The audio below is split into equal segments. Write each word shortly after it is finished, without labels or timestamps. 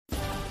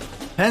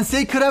Penn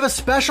State could have a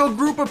special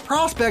group of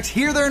prospects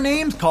hear their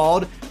names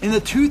called in the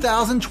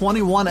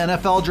 2021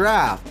 NFL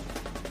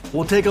Draft.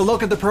 We'll take a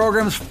look at the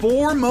program's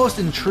 4 most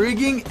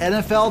intriguing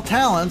NFL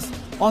talents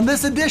on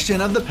this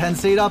edition of the Penn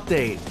State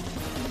Update.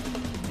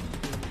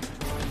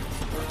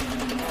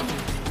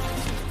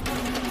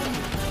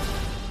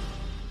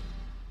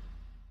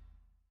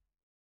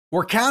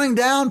 We're counting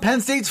down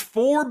Penn State's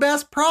 4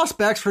 best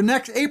prospects for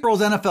next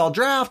April's NFL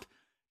Draft,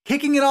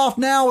 kicking it off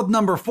now with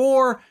number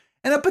 4,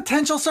 and a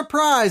potential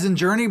surprise in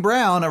Journey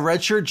Brown, a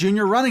redshirt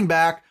junior running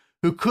back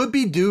who could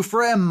be due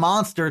for a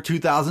monster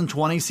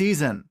 2020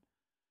 season.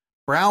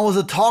 Brown was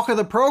a talk of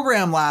the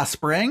program last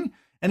spring,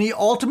 and he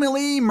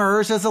ultimately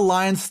emerged as the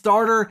Lions'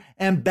 starter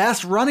and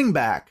best running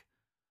back.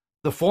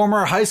 The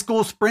former high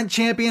school sprint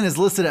champion is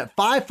listed at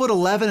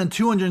 5'11" and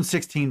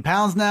 216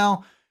 pounds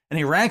now, and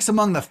he ranks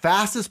among the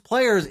fastest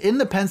players in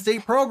the Penn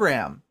State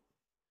program.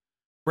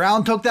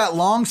 Brown took that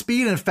long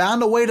speed and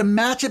found a way to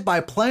match it by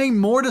playing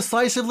more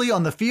decisively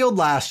on the field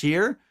last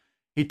year.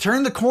 He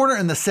turned the corner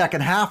in the second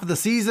half of the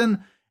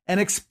season and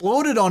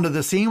exploded onto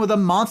the scene with a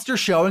monster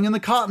showing in the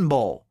Cotton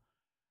Bowl.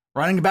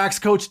 Running backs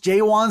coach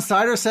Jaywan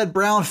Sider said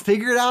Brown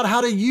figured out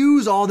how to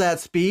use all that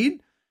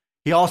speed.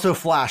 He also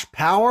flashed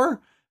power,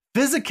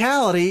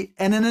 physicality,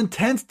 and an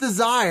intense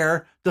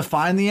desire to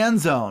find the end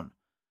zone.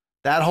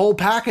 That whole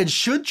package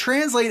should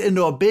translate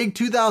into a big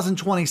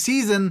 2020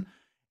 season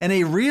and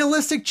a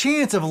realistic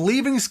chance of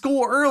leaving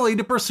school early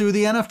to pursue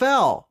the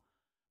NFL.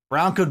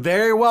 Brown could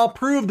very well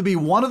prove to be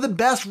one of the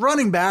best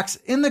running backs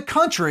in the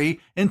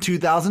country in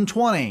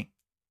 2020.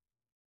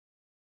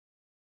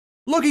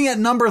 Looking at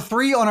number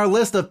 3 on our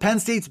list of Penn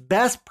State's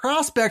best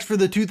prospects for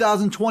the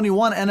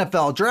 2021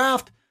 NFL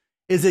Draft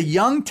is a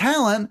young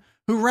talent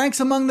who ranks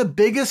among the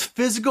biggest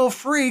physical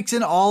freaks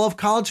in all of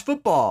college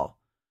football.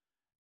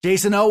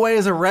 Jason Oweh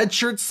is a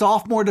redshirt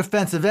sophomore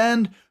defensive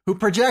end who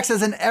projects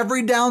as an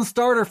every down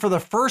starter for the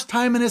first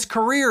time in his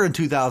career in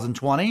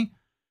 2020.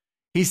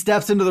 He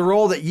steps into the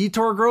role that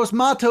Yetur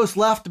Gross-Matos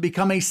left to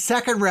become a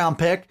second-round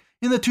pick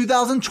in the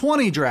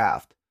 2020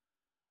 draft.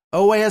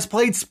 Oweh has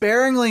played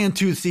sparingly in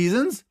 2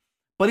 seasons,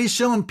 but he's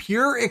shown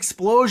pure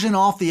explosion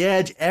off the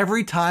edge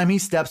every time he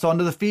steps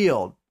onto the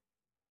field.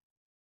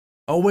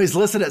 Oweh's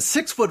listed at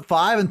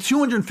 6'5" and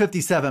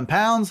 257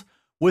 pounds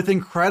with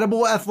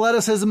incredible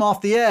athleticism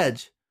off the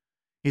edge.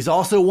 He's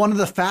also one of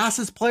the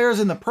fastest players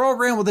in the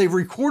program with a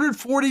recorded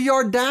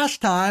 40-yard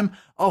dash time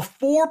of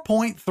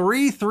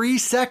 4.33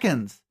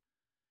 seconds.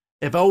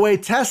 If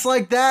Oweh tests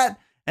like that,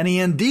 and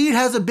he indeed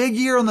has a big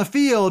year on the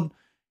field,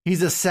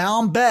 he's a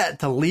sound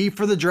bet to leave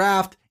for the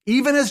draft,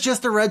 even as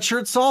just a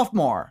redshirt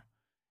sophomore.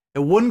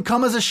 It wouldn't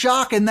come as a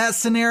shock in that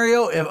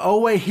scenario if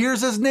Oweh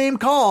hears his name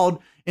called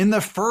in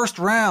the first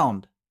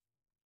round.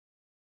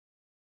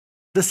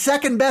 The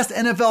second best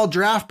NFL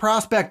draft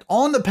prospect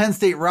on the Penn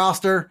State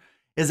roster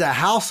is a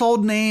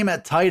household name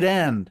at tight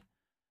end.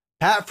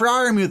 Pat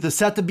Freiermuth is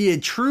set to be a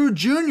true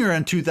junior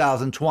in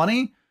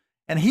 2020,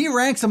 and he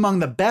ranks among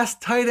the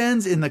best tight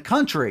ends in the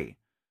country.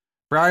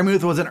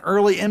 Freiermuth was an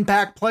early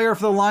impact player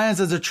for the Lions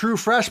as a true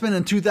freshman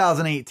in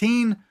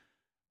 2018.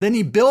 Then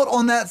he built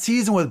on that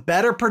season with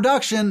better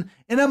production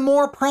in a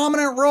more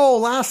prominent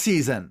role last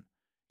season.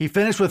 He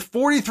finished with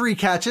 43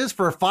 catches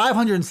for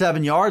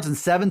 507 yards and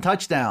 7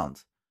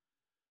 touchdowns.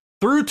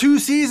 Through 2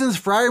 seasons,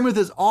 Freiermuth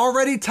is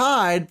already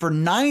tied for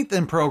 9th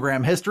in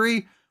program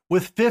history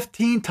with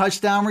 15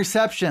 touchdown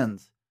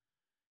receptions.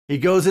 He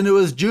goes into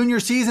his junior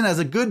season as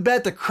a good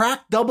bet to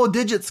crack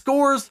double-digit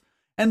scores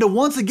and to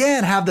once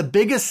again have the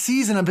biggest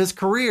season of his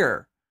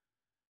career.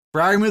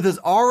 Freiermuth is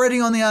already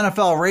on the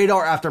NFL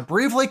radar after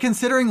briefly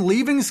considering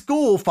leaving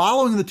school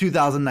following the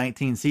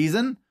 2019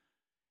 season.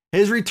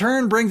 His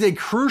return brings a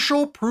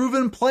crucial,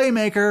 proven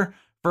playmaker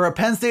for a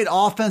Penn State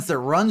offense that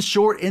runs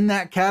short in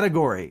that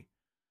category.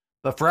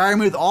 But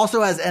Freiermuth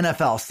also has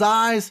NFL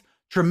size,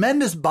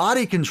 tremendous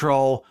body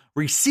control,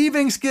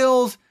 receiving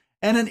skills,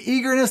 and an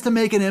eagerness to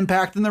make an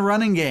impact in the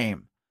running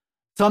game.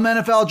 Some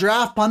NFL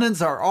draft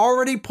pundits are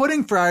already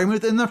putting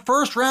Freiermuth in the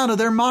first round of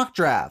their mock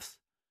drafts,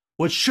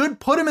 which should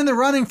put him in the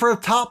running for a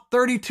top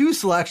 32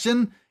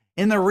 selection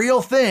in the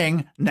real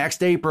thing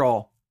next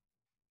April.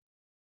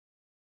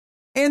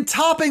 And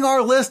topping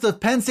our list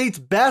of Penn State's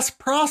best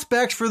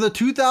prospects for the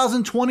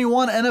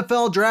 2021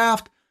 NFL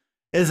Draft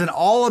is an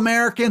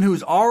All-American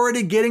who's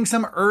already getting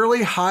some early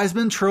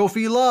Heisman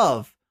Trophy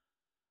love.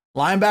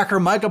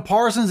 Linebacker Micah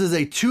Parsons is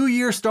a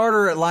 2-year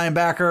starter at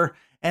linebacker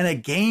and a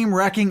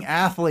game-wrecking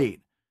athlete.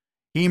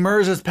 He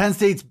emerged as Penn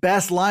State's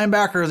best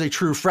linebacker as a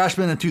true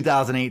freshman in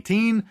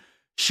 2018,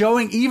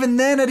 showing even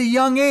then at a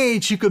young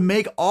age he could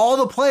make all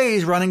the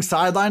plays running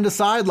sideline to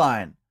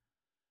sideline.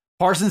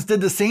 Parsons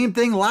did the same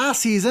thing last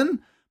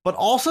season, but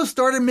also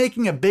started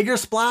making a bigger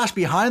splash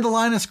behind the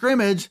line of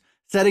scrimmage,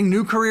 setting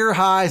new career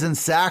highs in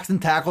sacks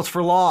and tackles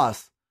for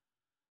loss.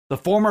 The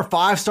former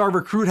 5-star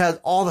recruit has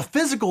all the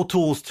physical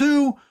tools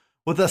too,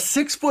 with a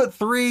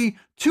 6'3",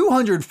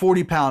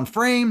 240-pound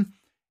frame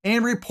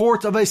and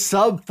reports of a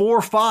sub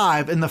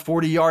 4.5 in the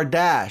 40-yard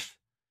dash.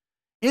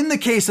 In the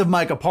case of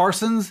Micah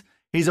Parsons,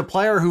 he's a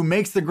player who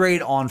makes the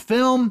grade on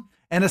film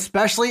and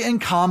especially in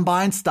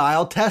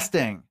combine-style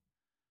testing.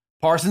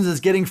 Parsons is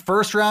getting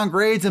first-round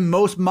grades in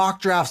most mock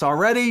drafts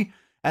already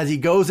as he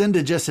goes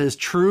into just his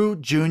true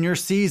junior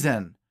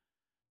season.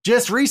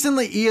 Just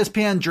recently,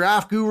 ESPN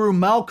draft guru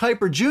Mel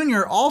Kiper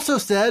Jr. also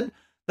said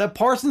that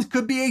Parsons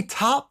could be a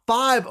top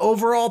 5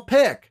 overall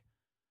pick.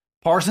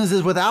 Parsons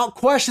is without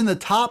question the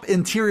top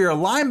interior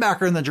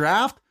linebacker in the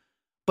draft,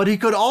 but he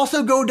could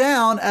also go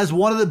down as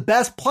one of the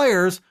best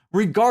players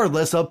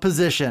regardless of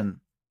position.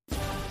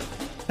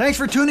 Thanks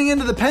for tuning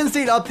into the Penn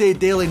State Update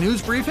Daily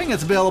News Briefing.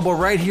 It's available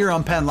right here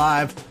on Penn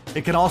Live.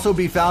 It can also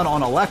be found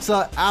on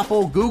Alexa,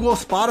 Apple, Google,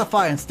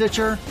 Spotify, and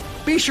Stitcher.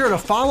 Be sure to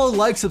follow,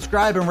 like,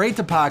 subscribe, and rate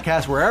the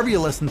podcast wherever you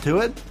listen to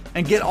it.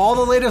 And get all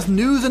the latest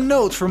news and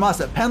notes from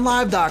us at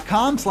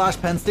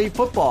PennLive.com/Penn State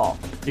Football.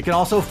 You can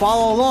also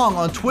follow along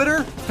on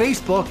Twitter,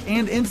 Facebook,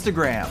 and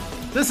Instagram.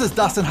 This is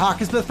Dustin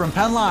Hawkinsmith from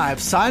Penn Live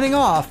signing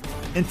off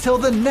until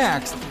the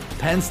next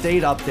Penn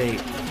State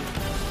Update.